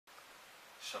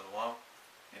Shalom.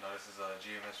 This is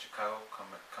GMS Chicago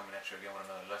coming at you again with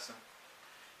another lesson.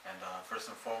 And first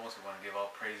and foremost, we want to give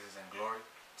all praises and glory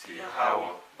to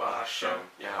Yahweh, Bahashem,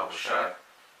 Yahweh Shai.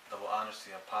 Double honors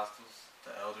to the apostles,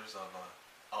 the elders of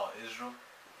all Israel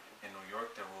in New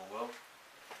York that rule well.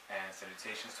 And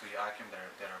salutations to Yakim that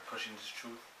are pushing this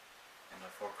truth in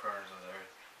the four corners of the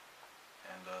earth.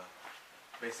 And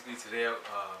basically today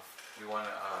we want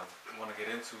to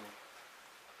get into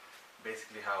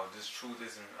basically how this truth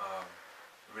isn't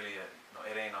really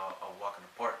it ain't a walk in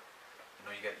the park.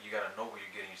 You gotta know what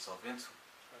you're getting yourself into.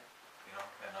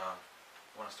 And I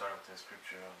want to start with the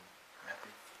scripture Matthew.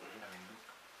 Luke.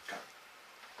 Okay.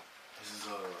 This is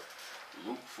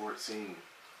Luke 14,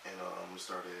 and I'm gonna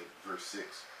start at verse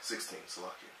 16.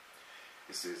 Salakia.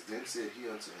 It says, "Then said he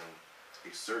unto him,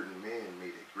 a certain man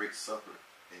made a great supper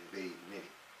and bade many,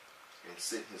 and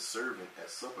sent his servant at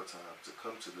supper time to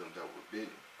come to them that were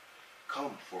bidden.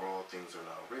 Come, for all things are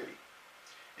now ready.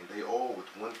 And they all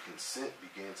with one consent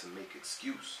began to make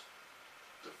excuse.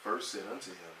 The first said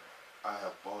unto him, I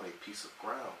have bought a piece of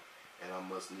ground, and I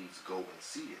must needs go and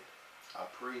see it. I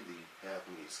pray thee, have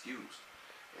me excused."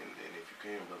 And if you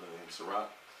can, brother, in Sirach,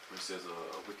 where it says,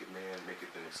 a wicked man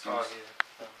maketh an excuse.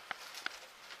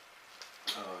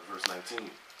 Verse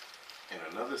 19. "And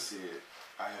another said,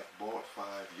 I have bought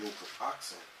 5 yoke of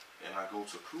oxen, and I go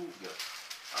to prove them.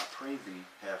 I pray thee,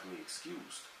 have me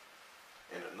excused.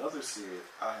 And another said,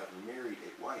 I have married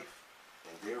a wife,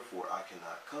 and therefore I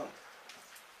cannot come.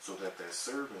 So that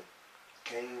servant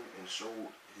came and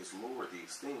showed his lord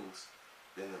these things.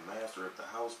 Then the master of the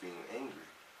house, being angry,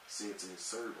 said to his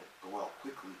servant, Go out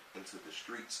quickly into the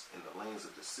streets and the lanes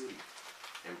of the city,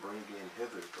 and bring in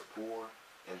hither the poor,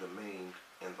 and the maimed,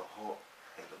 and the halt,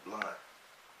 and the blind.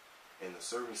 And the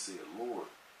servant said, Lord,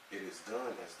 it is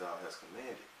done as thou hast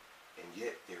commanded, and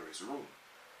yet there is room."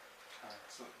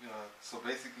 So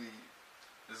basically,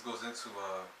 this goes into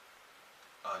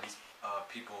these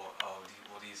people,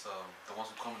 the ones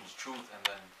who come in the truth, and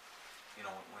then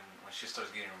when shit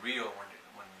starts getting real,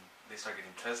 when they start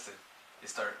getting tested, they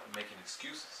start making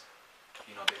excuses.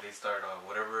 They start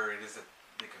whatever it is that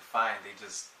they can find, they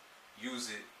just use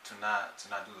it to not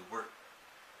do the work.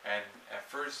 And at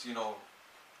first, you don't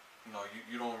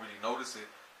really notice it,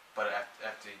 but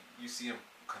after you see them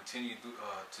continue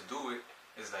to do it,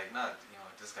 it's like, nah,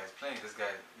 this guy's playing. This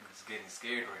guy is getting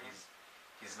scared, or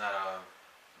he's not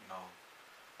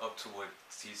up to what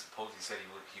he supposedly said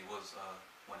he was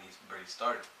when he barely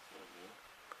started.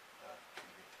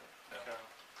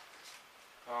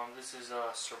 This is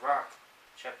Sirach,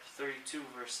 chapter 32,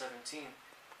 verse 17. It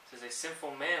says, "A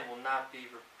sinful man will not be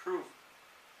reproved,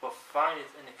 but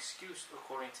findeth an excuse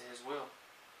according to his will."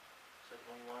 So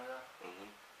you wanted that?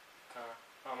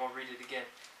 I'm going to read it again.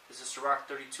 This is Sirach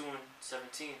 32 and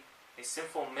 17. "A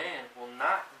sinful man will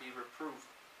not be reproved,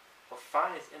 but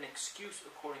findeth an excuse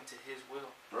according to his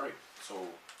will." Right.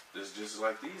 So this is just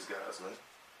like these guys, man.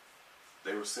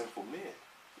 They were sinful men.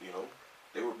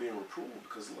 They were being reproved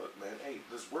because, look, man, hey,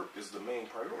 this work is the main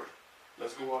priority.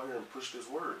 Let's go out here and push this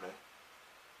word, man.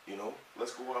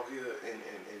 Let's go out here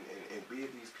and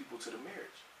bid these people to the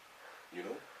marriage.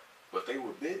 But they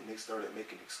were bidden, they started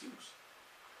making excuse.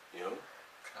 Yahweh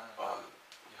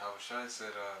Shai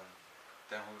said,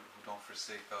 "Them who don't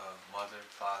forsake mother,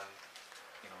 father,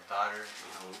 daughter,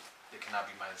 they cannot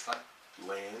be my disciple."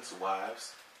 Lands,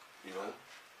 wives,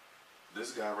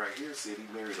 This guy right here said he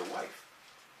married a wife.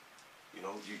 You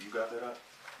got that up?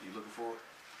 You looking for it?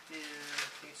 Yeah, I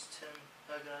think it's 10.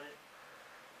 I got it.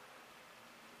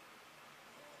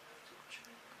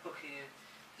 Okay,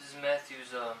 this is Matthew's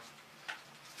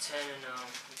 10 and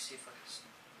let me see if I can.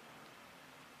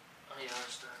 Oh yeah, I'll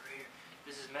start right here.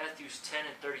 This is Matthew's 10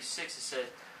 and 36. It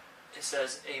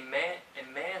says, a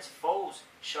man's foes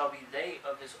shall be they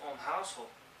of his own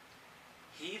household.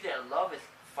 He that loveth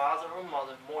father or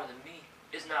mother more than me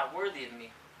is not worthy of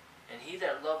me. And he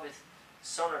that loveth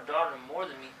son or daughter more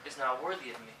than me is not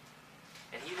worthy of me.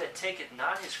 And he that taketh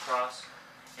not his cross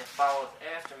and followeth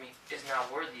after me is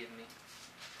not worthy of me.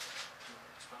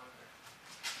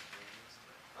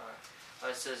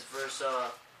 It says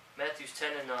Matthew's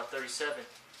 10 and 37.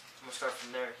 I'm going to start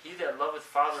from there. "He that loveth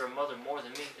father or mother more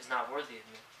than me is not worthy of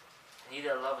me. And he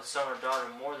that loveth son or daughter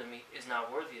more than me is not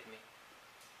worthy of me.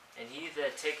 And he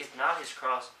that taketh not his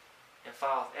cross and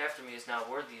followeth after me is not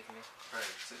worthy of me." Right.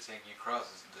 Taking your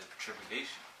cross is the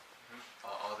tribulation.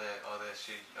 All that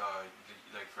shit.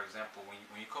 Like, for example, when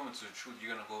you come into the truth,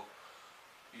 you're gonna go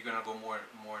more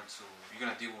into. You're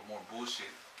gonna deal with more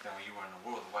bullshit than when you were in the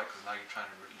world. Why? Because now you're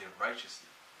trying to live righteously.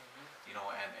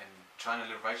 And trying to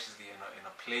live righteously in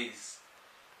a place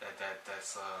that's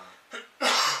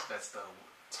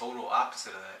total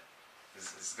opposite of that,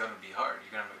 it's gonna be hard.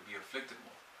 You're gonna be afflicted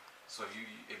more. So if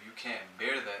you can't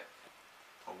bear that,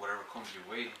 or whatever comes your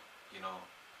way, you know,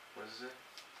 what is it?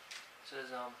 It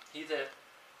says, he that,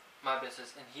 my best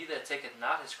says, and he that taketh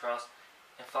not his cross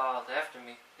and followeth after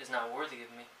me is not worthy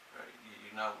of me. Right?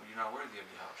 You're not worthy of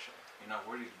Yahushua. You're not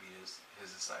worthy to be his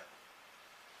disciple.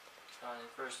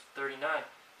 In verse 39,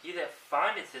 he that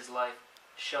findeth his life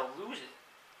shall lose it,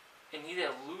 and he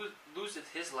that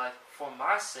loseth his life for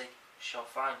my sake shall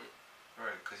find it.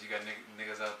 Right, because you got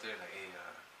niggas out there like, hey,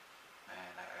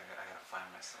 man, I gotta find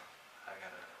myself. I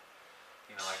gotta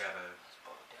do this.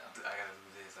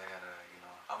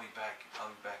 I'll be back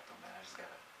though, man. I just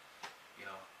gotta,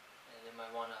 And they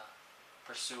might want to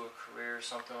pursue a career or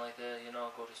something like that,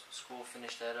 go to school,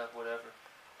 finish that up, whatever.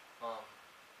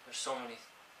 There's so many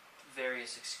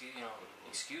various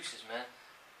excuses, man.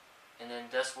 And then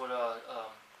that's what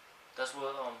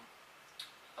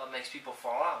makes people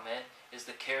fall out, man, is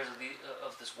the cares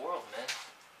of this world, man.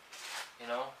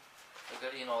 A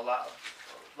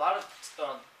lot of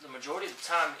the majority of the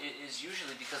time is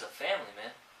usually because of family,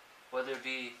 man. Whether it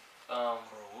be or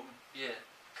a woman. yeah,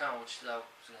 kind of what I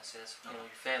was gonna say. That's, your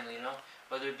family,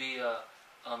 whether it be your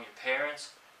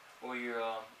parents or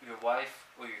your wife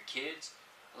or your kids.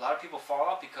 A lot of people fall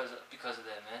out because of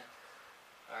that, man.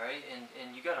 All right,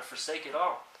 and you gotta forsake it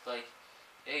all. Like,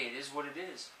 hey, it is what it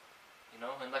is,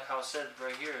 And like how it said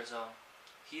right here is,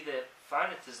 he that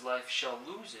findeth his life shall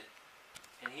lose it,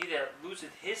 and he that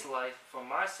loseth his life for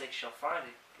my sake shall find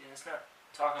it. And it's not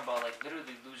talking about like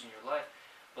literally losing your life,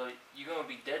 but you're gonna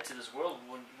be dead to this world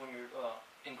when you're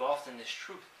engulfed in this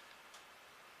truth.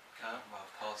 Kind of,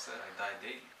 Paul said, I die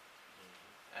daily,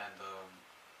 and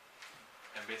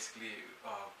basically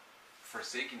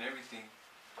forsaking everything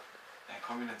and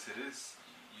coming into this,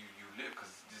 you live,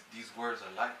 because these words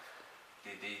are life.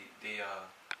 They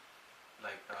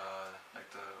like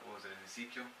the, what was it, in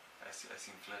Ezekiel? I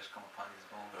seen flesh come upon these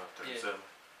bones. 37.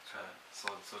 So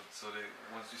they,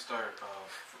 once you start,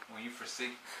 when you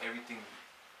forsake everything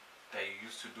that you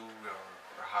used to do,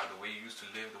 or how the way you used to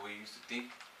live, the way you used to think,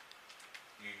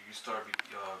 you start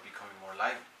becoming more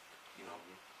light,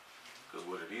 Because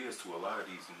what it is to a lot of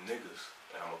these niggas,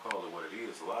 and I'm gonna call it what it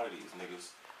is, a lot of these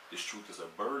niggas, this truth is a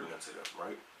burden unto them,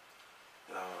 right?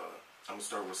 I'm gonna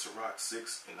start with Sirach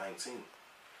 6:19.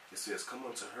 It says, "Come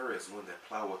unto her as one that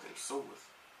ploweth and soweth,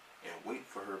 and wait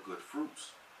for her good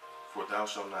fruits. For thou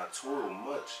shalt not toil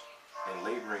much in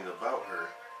laboring about her."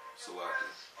 Salaki.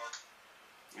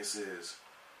 It says,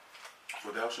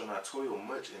 "For thou shalt not toil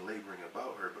much in laboring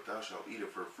about her, but thou shalt eat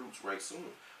of her fruits right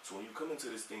soon." So when you come into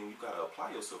this thing, you gotta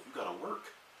apply yourself. You gotta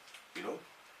work.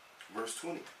 Verse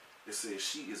 20. It says,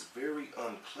 "She is very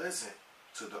unpleasant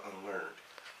to the unlearned.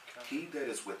 He that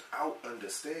is without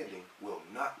understanding will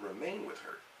not remain with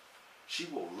her. She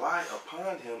will lie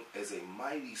upon him as a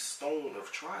mighty stone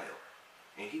of trial,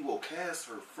 and he will cast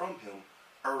her from him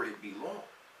ere it be long."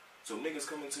 So niggas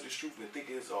come into this truth and think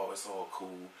it's all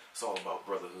cool. It's all about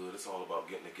brotherhood. It's all about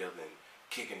getting together and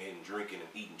kicking it and drinking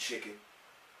and eating chicken.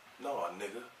 No,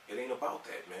 nigga, it ain't about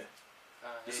that, man.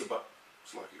 It's about.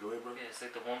 It's like, go ahead, bro. Yeah, it's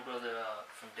like the one brother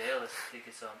from Dallas. I think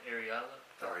it's Ariala.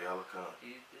 Ariala Khan.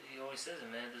 He always says it,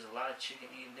 man. There's a lot of chicken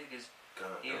eating niggas,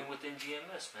 Khan, even within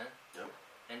GMS, man. Yep.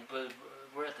 But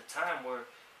we're at the time where,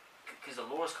 because the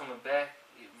Lord's coming back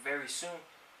very soon,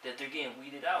 that they're getting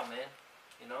weeded out, man.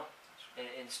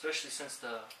 And especially since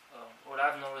what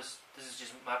I've noticed, this is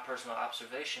just my personal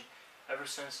observation, ever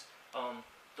since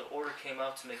the order came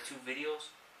out to make 2 videos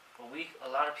a week, a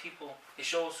lot of people, it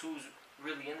shows who's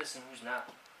really in this and who's not.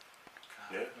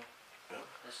 Yeah.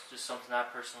 That's just something I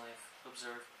personally have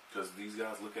observed. Because these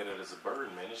guys look at it as a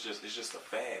burden, man. It's just a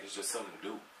fad. It's just something to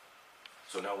do.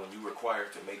 So now when you're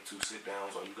required to make 2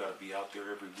 sit-downs, or you got to be out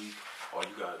there every week, or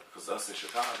you got, because us in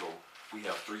Chicago, we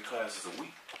have 3 classes a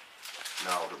week.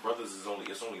 Now the brothers it's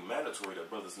only mandatory that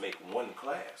brothers make 1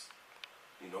 class,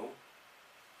 and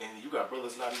you got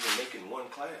brothers not even making 1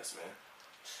 class, man.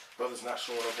 Brothers not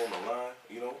showing up on the line,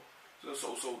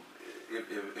 So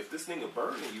if this thing is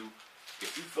burdening you,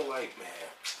 if you feel like,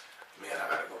 man, I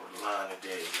gotta go to the line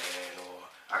today, man, or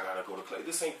I gotta go to class,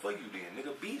 this ain't for you then,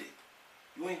 nigga, beat it.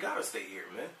 You ain't gotta stay here,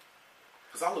 man.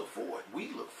 Because I look forward, we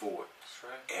look forward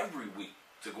every week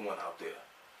to going out there.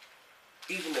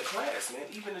 Even the class, man,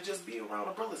 even to just be around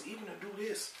the brothers, even to do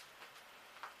this.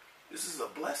 This is a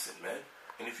blessing, man.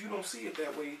 And if you don't see it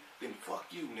that way, then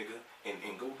fuck you, nigga,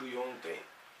 and go do your own thing.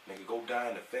 Nigga, go die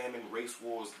in the famine, race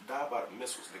wars, die by the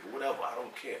missiles, nigga, whatever, I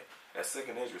don't care. As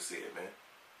Second Ezra said, man,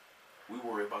 we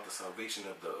worry about the salvation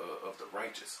of the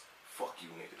righteous. Fuck you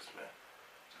niggas, man.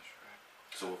 That's right.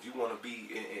 So if you want to be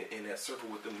in that circle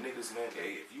with them niggas, man,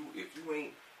 hey, if you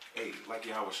ain't, hey, like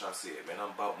Yahweh Shah said, man,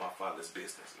 I'm about my father's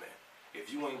business, man.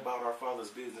 If you ain't about our father's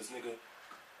business, nigga,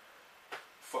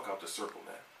 fuck out the circle,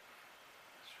 man.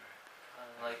 That's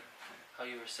right. Like how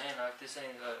you were saying, like this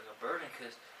ain't a burden,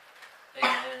 cause hey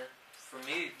man, for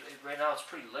me right now it's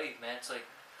pretty late, man. It's like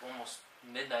almost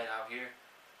midnight out here,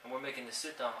 and we're making the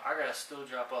sit down. I gotta still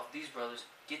drop off these brothers,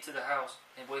 get to the house,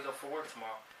 and wake up for work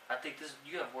tomorrow. I think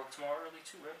you have work tomorrow early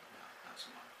too, right? Yeah, that's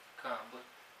tomorrow. Come on, but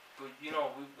you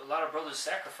know, a lot of brothers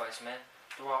sacrifice, man,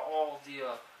 throughout all the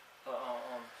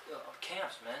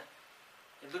camps, man.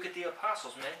 And look at the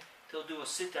apostles, man. They'll do a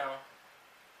sit down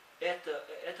at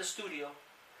the studio,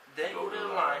 then go to the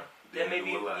line, then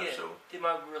maybe they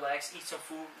might relax, eat some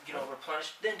food, you know,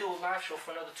 replenish, then do a live show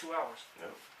for another 2 hours.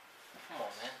 Yep. Come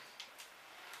on, man.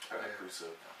 I got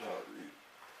precept.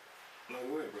 No,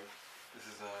 go ahead, bro. This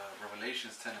is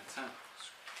Revelations 10 and 10.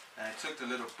 And I took the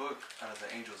little book out of the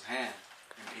angel's hand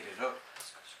and ate it up.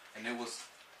 And it was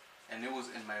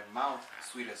in my mouth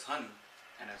sweet as honey.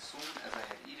 And as soon as I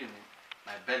had eaten it,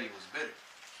 my belly was bitter.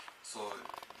 So,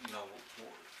 you know,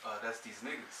 that's these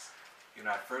niggas. You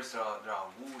know, at first they're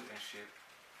all wooed and shit.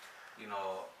 You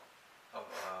know,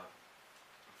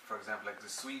 for example, like the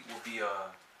sweet will be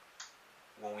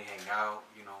when we hang out.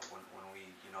 You know, when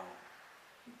we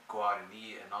go out and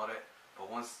eat and all that. But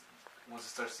once you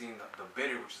start seeing the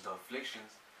bitter, which is the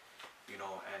afflictions, you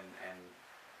know, and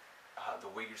the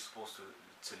way you're supposed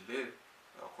to live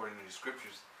according to the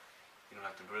scriptures, you know,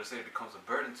 like the brother said, it becomes a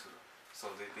burden to them. So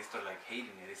they start like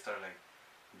hating it. They start like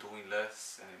doing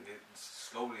less, and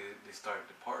slowly they start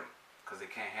departing because they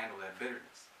can't handle that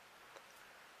bitterness.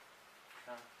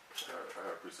 I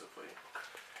got a precept for you.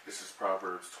 This is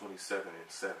Proverbs 27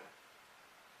 and 7.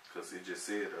 Because it just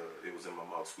said it was in my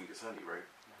mouth sweet as honey, right?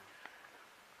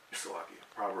 So like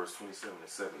Proverbs 27 and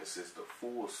 7, it says the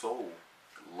full soul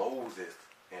loatheth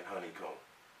in honeycomb.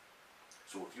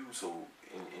 So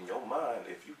in your mind,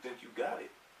 if you think you got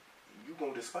it, you're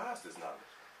going to despise this knowledge,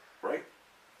 right?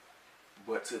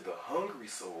 But to the hungry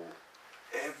soul,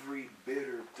 every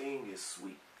bitter thing is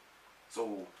sweet.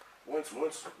 So once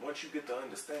you get the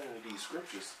understanding of these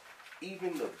scriptures,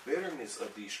 even the bitterness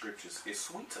of these scriptures is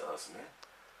sweet to us, man.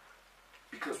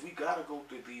 Because we gotta go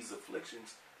through these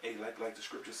afflictions. Hey, like the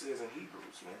scripture says in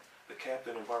Hebrews, man, the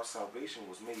captain of our salvation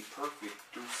was made perfect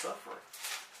through suffering.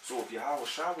 So if Yahweh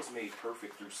Shah was made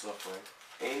perfect through suffering,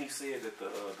 and he said that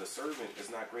the servant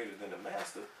is not greater than the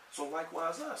master, so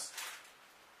likewise us.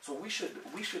 So we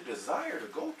should desire to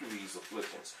go through these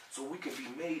afflictions so we can be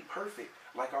made perfect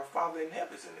like our Father in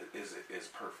heaven is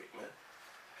perfect, man.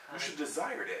 We should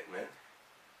desire that, man.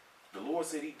 The Lord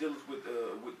said he deals with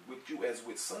you as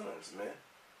with sons, man.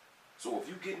 So if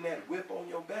you getting that whip on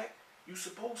your back, you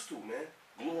supposed to, man.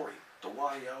 Glory to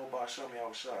Yahweh Ba'Shem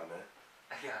Yahweh Shah, man.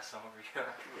 I got some over here.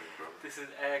 This is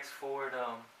Acts 4.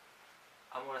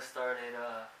 I'm gonna start at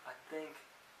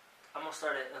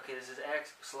okay. This is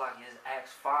Acts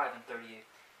 5 and 38.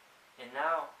 And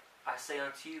now I say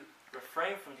unto you,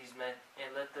 refrain from these men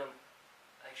and let them.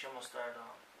 Actually, I'm gonna start.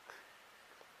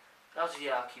 I'll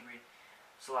keep reading.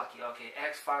 Salaki, okay,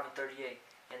 Acts 5 and 38.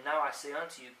 And now I say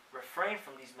unto you, refrain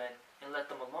from these men, and let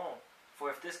them alone. For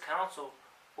if this counsel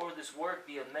or this word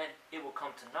be of men, it will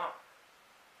come to naught.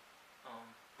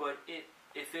 But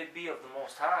if it be of the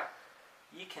Most High,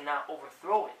 ye cannot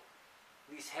overthrow it.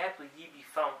 Least haply ye be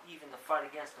found even to fight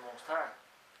against the Most High.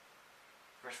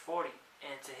 Verse 40.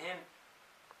 And to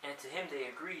him they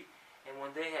agreed. And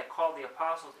when they had called the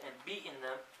apostles and beaten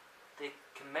them, they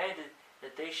commanded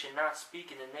that they should not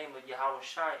speak in the name of Yahweh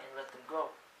Shai, and let them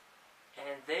go.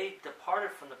 And they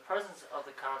departed from the presence of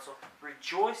the council,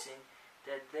 rejoicing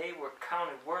that they were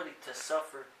counted worthy to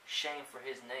suffer shame for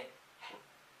his name.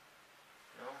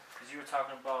 You know, because you were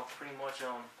talking about pretty much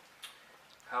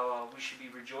how we should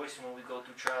be rejoicing when we go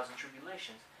through trials and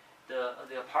tribulations.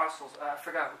 The apostles, I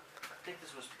forgot, I think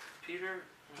this was Peter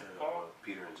and Paul?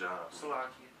 Peter and John.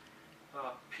 Salaki.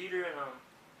 Peter and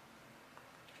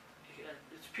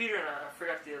it's Peter and I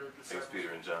forgot the other disciples. It's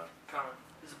Peter and John.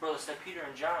 This is brother said Peter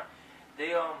and John.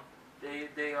 They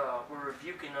were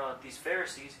rebuking these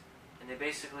Pharisees, and they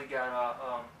basically got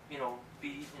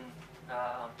beaten,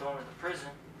 thrown into prison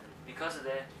because of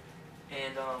that,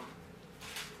 and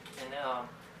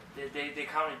they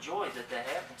counted joy that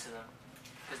happened to them.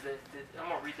 Because I'm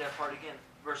gonna read that part again.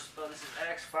 This is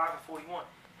Acts 5 and 41.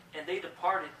 And they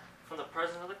departed from the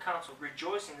presence of the council,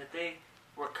 rejoicing that they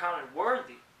were counted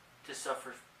worthy to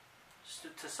suffer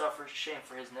shame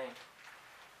for his name.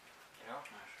 You know?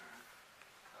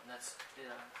 And that's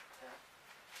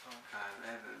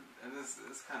and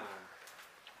this kind of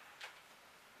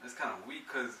It's kind of weak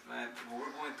because, man, what we're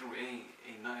going through ain't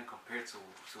nothing compared to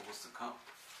what's to come.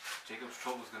 Jacob's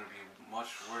trouble is going to be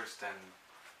much worse than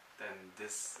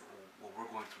this, what we're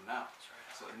going through now.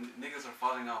 Right. So niggas are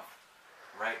falling off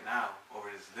right now over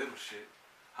this little shit.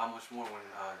 How much more when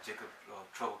Jacob's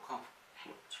trouble comes?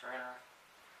 That's right.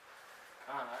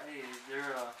 God,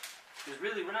 because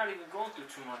really we're not even going through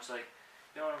too much. Like,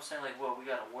 you know what I'm saying? Like, well, we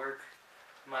gotta work.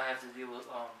 You might have to deal with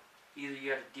either you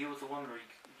got to deal with a woman, or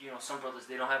you know, some brothers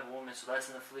they don't have a woman, so that's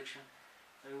an affliction.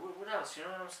 Like, what else? You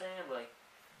know what I'm saying? Like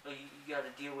you got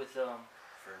to deal with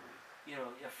you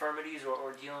know, infirmities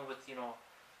or dealing with, you know,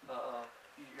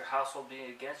 your household being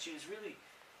against you. Is really,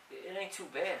 it ain't too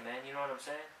bad, man. You know what I'm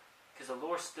saying? Because the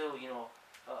Lord still, you know,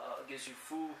 gives you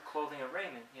food, clothing, and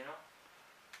raiment. You know,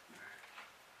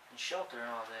 and shelter and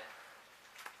all that.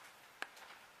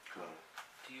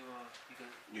 Do you can...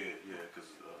 Yeah, because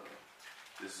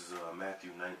this is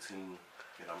Matthew 19, and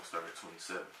I'm going to start at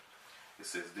 27. It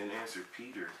says, Then answered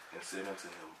Peter and said unto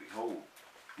him, Behold,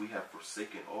 we have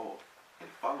forsaken all, and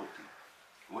followed thee.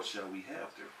 What shall we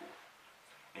have therefore?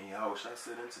 And Yahushua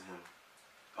said unto them,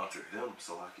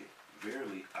 Salaki,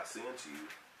 Verily I say unto you,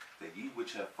 that ye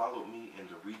which have followed me in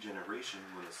the regeneration,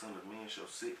 when the Son of Man shall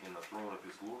sit in the throne of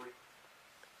his glory,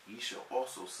 ye shall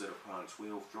also sit upon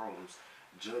 12 thrones,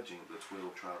 judging the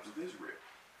 12 tribes of Israel.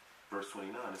 Verse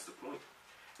 29 is the point.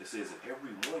 It says, And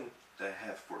every one that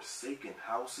hath forsaken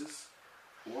houses,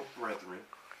 or brethren,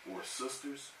 or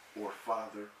sisters, or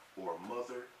father, or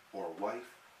mother, or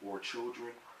wife, or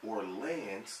children, or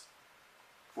lands,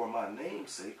 for my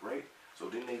name's sake, right? So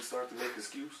then they start to make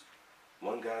excuse.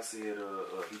 One guy said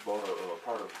he bought a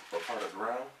part of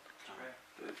ground. Right.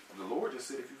 The Lord just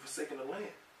said, if you've forsaken the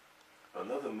land.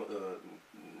 Another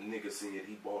nigga said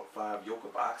he bought 5 yoke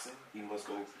of oxen. He must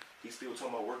go. He's still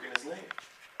talking about working his land.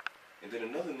 And then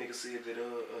another nigga said that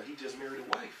he just married a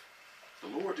wife. The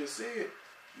Lord just said,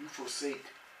 you forsake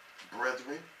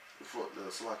brethren.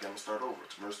 So I'm going to start over.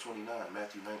 It's verse 29,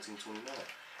 Matthew 19:29.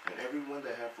 And everyone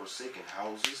that have forsaken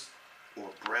houses, or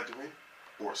brethren,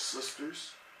 or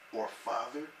sisters, or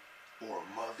father, or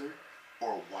mother,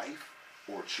 or wife,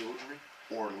 or children,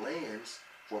 or lands,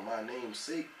 for my name's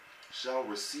sake, shall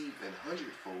receive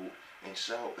 100-fold and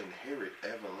shall inherit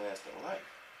everlasting life.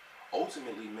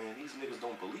 Ultimately, man, these niggas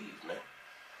don't believe, man.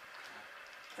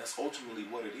 That's ultimately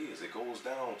what it is. It goes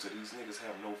down to these niggas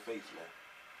have no faith, man.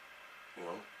 You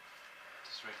know?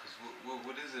 That's right, because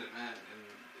what is it, man,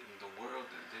 in the world,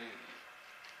 that there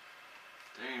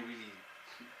ain't really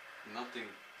nothing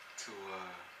to,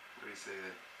 what do you say,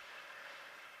 that,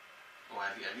 well,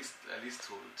 at least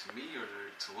to me or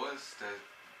to us,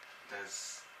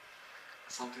 that's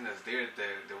something that's there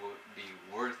that will be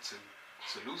worth to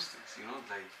lose things, you know,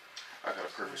 like. I got a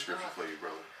perfect scripture for you,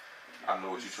 brother. I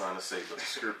know what you're trying to say, but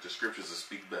the scriptures will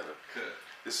speak better.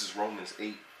 This is Romans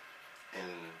 8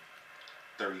 and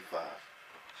 35.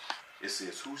 It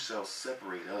says, Who shall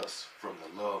separate us from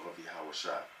the love of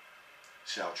Yahushua?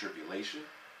 Shall tribulation,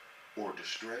 or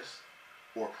distress,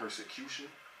 or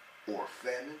persecution, or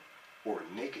famine, or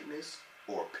nakedness,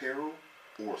 or peril,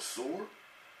 or sword?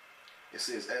 It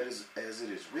says, as it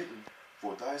is written,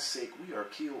 For thy sake we are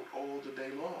killed all the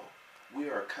day long. We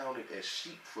are counted as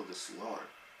sheep for the slaughter.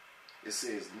 It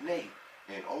says, Nay,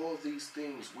 in all these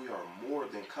things we are more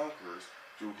than conquerors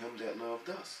through him that loved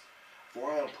us.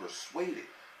 For I am persuaded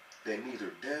that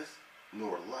neither death,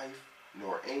 nor life,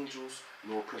 nor angels,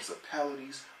 nor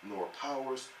principalities, nor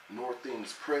powers, nor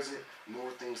things present,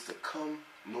 nor things to come,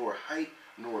 nor height,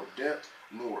 nor depth,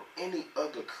 nor any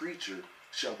other creature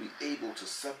shall be able to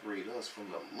separate us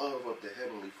from the love of the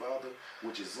Heavenly Father,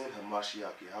 which is in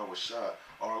Hamashiach Yahushua,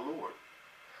 our Lord.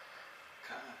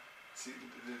 God, see,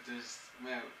 there's,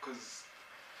 man, because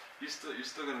you're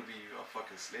still gonna be a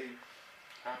fucking slave.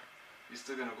 Huh? You're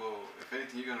still gonna go. If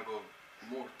anything, you're gonna go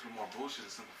through more bullshit.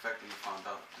 The simple fact that you found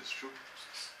out this truth.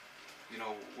 You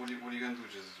know, what are you gonna do?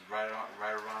 Just ride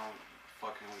around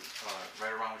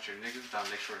with your niggas down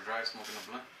Lakeshore Drive smoking a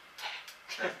blunt?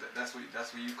 That's what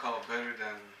you call better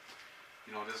than,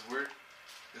 you know, this word.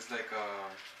 It's like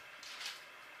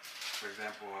for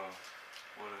example,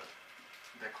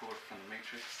 that quote from the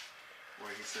Matrix,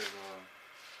 where he says,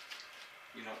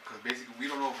 you know, because basically we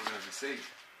don't know if we're gonna be saved,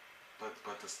 but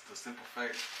the simple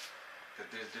fact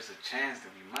that there's a chance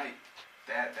that we might,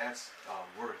 that's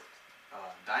worth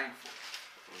dying for.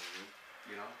 Mm-hmm.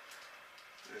 You know,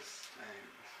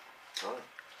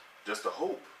 just the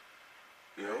hope.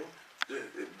 You know,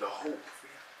 the hope.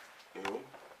 You know,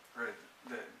 right?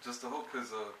 Just the hope,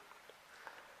 because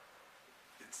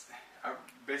it's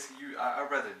I'd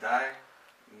rather die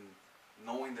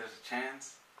knowing there's a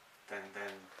chance than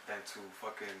to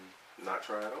fucking Not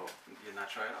try at all. You're not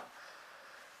try at all.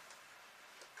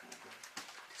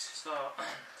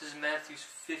 This is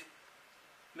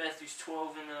Matthew's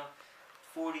 12 and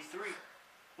 43.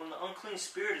 When the unclean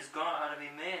spirit is gone out of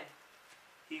a man,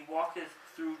 he walketh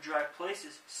through dry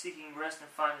places, seeking rest and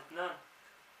findeth none.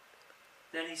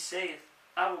 Then he saith,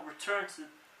 I will return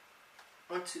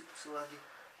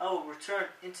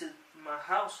into my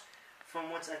house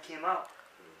from whence I came out.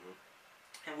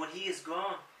 Mm-hmm. And when he is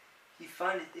gone, he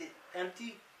findeth it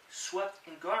empty, swept,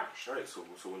 and garnished. Right, so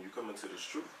when you come into this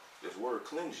truth, this word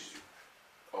cleanses you.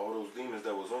 All those demons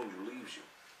that was on you leaves you.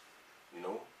 You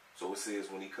know? So it says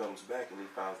when he comes back and he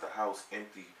finds the house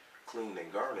empty, clean,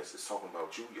 and garnished, it's talking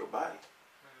about you, your body.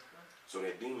 Mm-hmm. So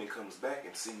that demon comes back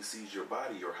and sees your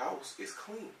body, your house is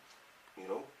clean. You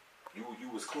know? You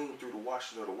was clean through the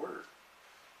washing of the word.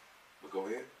 But go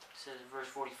ahead. It says in verse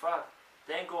 45,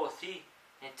 Then goeth he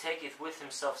and taketh with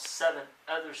himself 7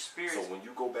 other spirits. So when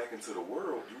you go back into the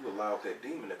world, you allowed that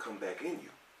demon to come back in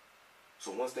you.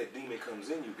 So once that demon comes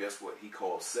in you, guess what? He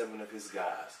calls 7 of his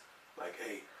guys. Like,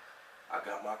 hey, I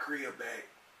got my crib back.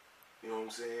 You know what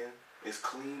I'm saying? It's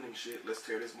clean and shit. Let's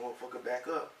tear this motherfucker back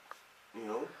up. You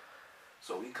know?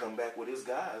 So he come back with his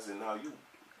guys, and now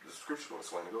the scripture gonna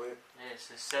explain it. Go ahead. Yeah, it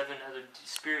says 7 other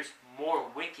spirits more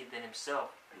wicked than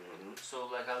himself. Mm-hmm. So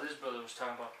like how this brother was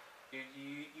talking about, you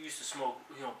used to smoke,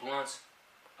 blunts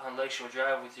on Lakeshore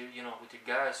Drive with your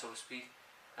guys, so to speak.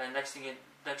 And next thing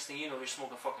you know, you're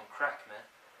smoking fucking crack, man.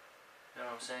 You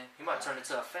know what I'm saying? You might turn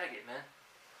into a faggot, man.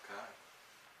 God.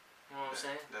 You know what I'm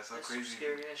saying? That's so Some crazy.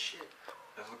 scary ass shit.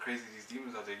 That's what crazy these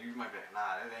demons out there. You might be like,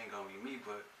 nah, that ain't gonna be me.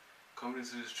 But coming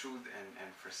into this truth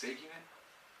and forsaking it,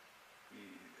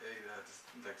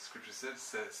 like the scripture said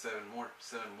 7 more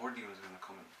demons are gonna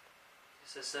come in. It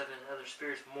says 7 other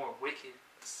spirits more wicked.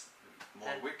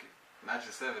 Wicked. Not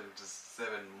just 7, just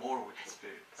 7 more wicked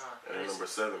spirits. And number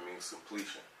 7 means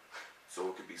completion. So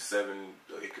it could be 7.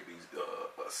 It could be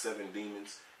 7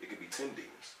 demons. It could be 10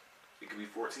 demons. It could be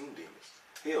 14 demons.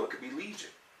 Hell, it could be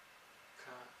legion.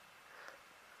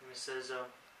 And it says,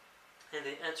 and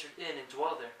they entered in and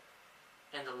dwell there.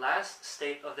 And the last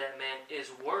state of that man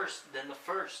is worse than the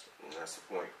first. And that's the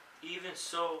point. Even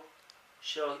so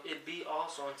shall it be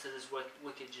also unto this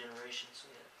wicked generation. So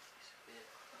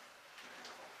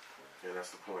Yeah,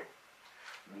 that's the point.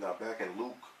 Now back in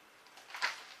Luke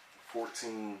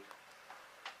 14,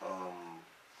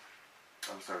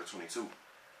 22,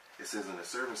 it says, And the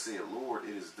servant said, Lord,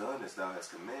 it is done as thou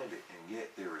hast commanded, and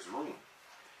yet there is room.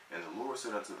 And the Lord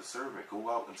said unto the servant, Go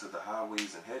out into the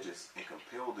highways and hedges, and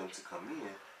compel them to come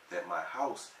in, that my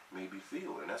house may be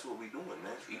filled. And that's what we're doing,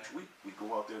 man. Each week we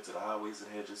go out there to the highways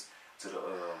and hedges, to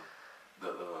the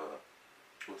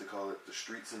what they call it, the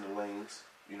streets and the lanes.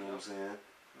 You know what I'm saying?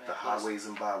 Man, the highways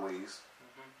and byways.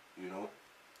 Mm-hmm. You know,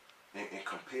 and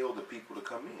compel the people to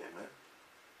come in, man.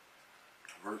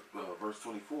 Verse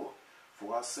 24.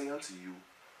 For I say unto you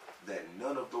that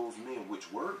none of those men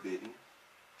which were bidden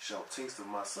shall taste of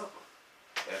my supper.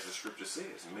 As the scripture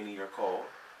says, many are called,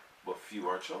 but few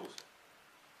are chosen.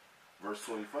 Verse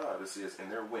 25, it says,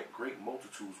 And there went great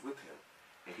multitudes with him,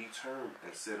 and he turned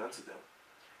and said unto them,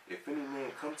 If any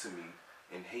man come to me,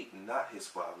 and hate not his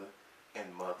father,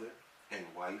 and mother, and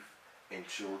wife, and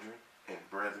children, and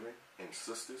brethren, and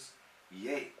sisters,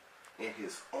 yea, and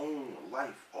his own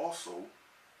life also,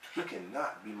 he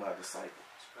cannot be my disciple.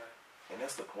 That's right. And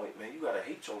that's the point, man. You gotta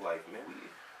hate your life, man.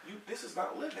 This is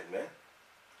not living, man.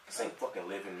 This ain't fucking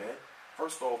living, man.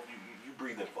 First off, you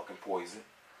breathing fucking poison.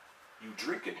 You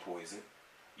drinking poison.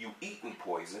 You eating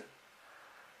poison.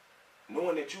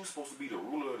 Knowing that you're supposed to be the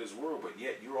ruler of this world, but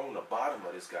yet you're on the bottom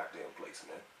of this goddamn place,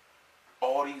 man.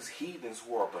 All these heathens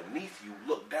who are beneath you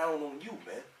look down on you,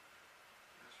 man.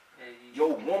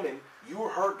 Your woman, you're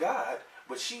her God,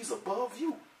 but she's above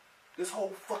you. This whole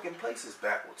fucking place is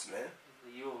backwards, man.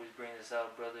 You always bring this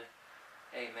out, brother.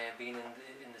 Hey, man, being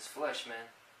in this flesh, man.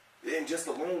 And just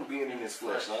alone being in this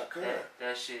flesh, like, come on.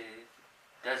 That shit,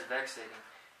 that's vexating.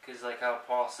 Because like how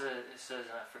Paul said, it says,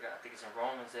 and I forgot, I think it's in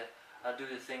Romans, that I do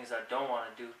the things I don't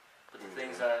want to do, but the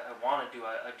things I want to do,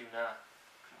 I do not.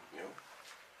 You know?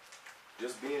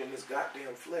 Just being in this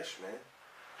goddamn flesh, man.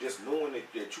 Just knowing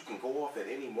that you can go off at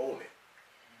any moment.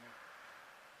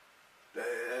 Go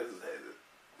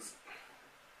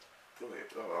ahead.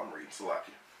 Oh, I'm reading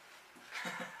Salakia.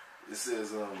 It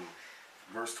says,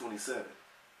 verse 27,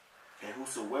 And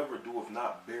whosoever doeth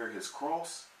not bear his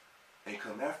cross and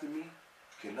come after me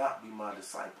cannot be my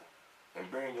disciple. And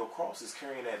bearing your cross is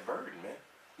carrying that burden, man.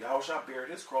 Yahushua bared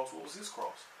his cross. What was his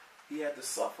cross? He had to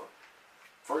suffer.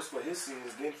 First for his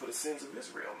sins, then for the sins of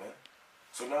Israel, man.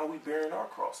 So now we bearing our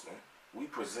cross, man. We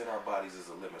present our bodies as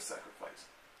a living sacrifice.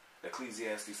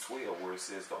 Ecclesiastes 12, where it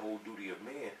says the whole duty of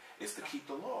man is to keep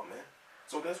the law, man.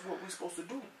 So that's what we're supposed to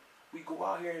do. We go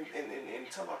out here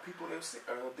and tell our people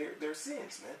their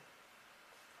sins, man.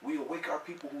 We awake our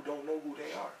people who don't know who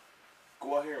they are.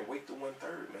 Go out here and wake the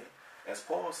 1/3, man. As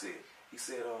Paul said, he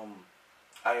said,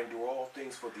 I endure all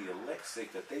things for the elect's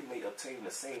sake, that they may obtain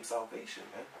the same salvation,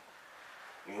 man.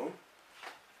 You know?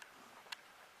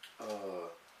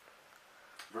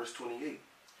 Verse 28,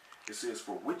 it says,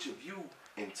 for which of you,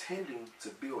 intending to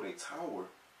build a tower,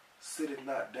 sitteth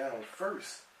not down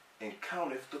first, and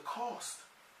counteth the cost,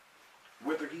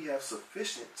 whether he have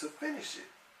sufficient to finish it?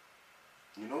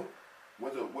 You know?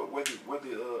 Whether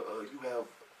you have,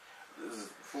 this is,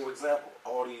 for example,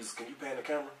 all these, can you pan the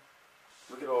camera?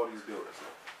 Look at all these buildings.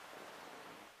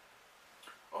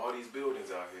 All these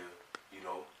buildings out here, you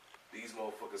know, these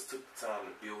motherfuckers took the time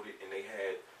to build it, and they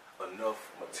had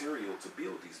enough material to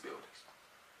build these buildings.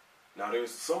 Now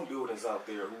there's some buildings out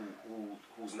there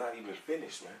who's not even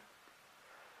finished, man,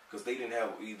 because they didn't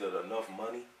have either enough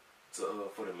money to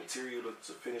for the material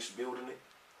to finish building it,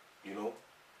 you know,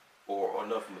 or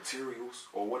enough materials,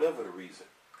 or whatever the reason.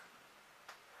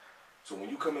 So when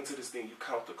you come into this thing, you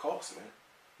count the cost, man.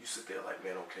 You sit there like,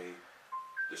 man, okay,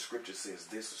 the scripture says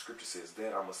this, the scripture says that,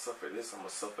 I'm going to suffer this, I'm going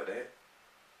to suffer that.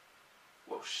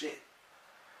 Well, shit.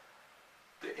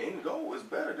 The end goal is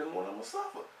better than what I'm going to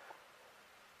suffer.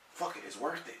 Fuck it, it's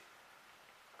worth it.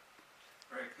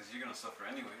 Right, because you're going to suffer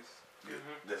anyways.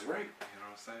 Mm-hmm. That's right. You know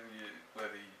what I'm saying?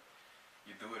 Whether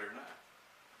you do it or not,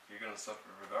 you're going to suffer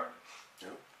regardless.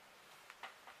 Yep.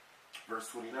 Verse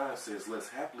 29 says, lest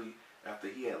haply, after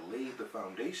he had laid the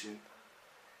foundation,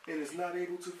 and is not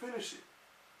able to finish it,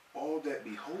 all that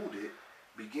behold it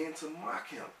began to mock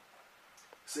him,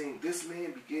 saying, this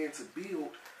man began to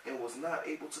build and was not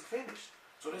able to finish.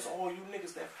 So that's all you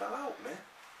niggas that fell out, man.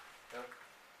 Yep.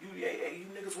 You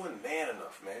niggas wasn't man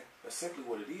enough, man. That's simply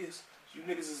what it is. You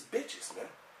niggas is bitches, man.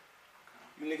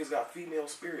 You niggas got female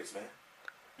spirits, man.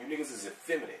 You niggas is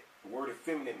effeminate. The word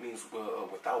effeminate means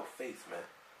without faith, man.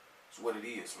 That's what it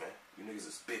is, man. You niggas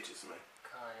is bitches, man.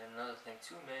 And another thing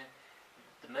too, man.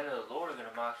 The men of the Lord are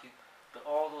gonna mock you, but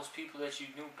all those people that you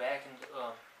knew back in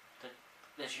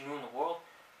that you knew in the world,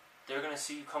 they're gonna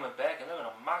see you coming back and they're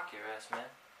gonna mock your ass, man.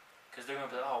 Because they're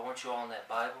gonna be like, oh, weren't you all in that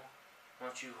Bible?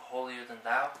 Weren't you holier than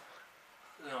thou?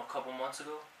 You know, a couple months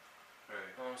ago. Right. You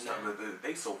know what I'm saying? No, but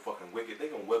they so fucking wicked. They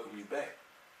gonna welcome you back.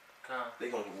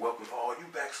 They gonna welcome, oh, you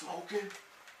back smoking?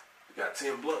 You got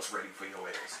 10 blunts ready for your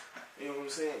ass. You know what I'm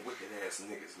saying? Wicked ass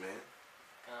niggas, man.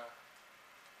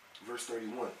 Verse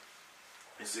 31.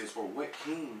 It says, for what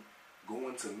king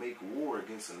going to make war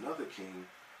against another king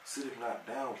sitteth not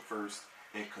down first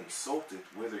and consulteth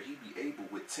whether he be able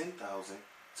with 10,000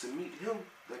 to meet him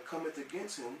that cometh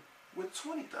against him with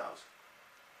 20,000?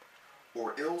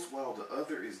 Or else while the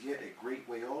other is yet a great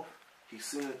way off, he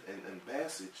sendeth an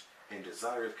ambassage and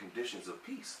desireth conditions of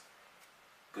peace.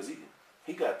 Because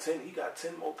he got 10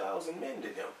 more thousand men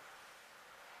than him.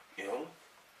 You know?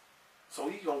 So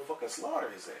he gonna fucking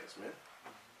slaughter his ass, man.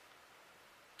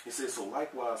 He says, so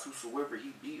likewise, whosoever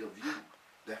he be of you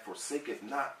that forsaketh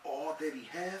not all that he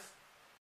hath,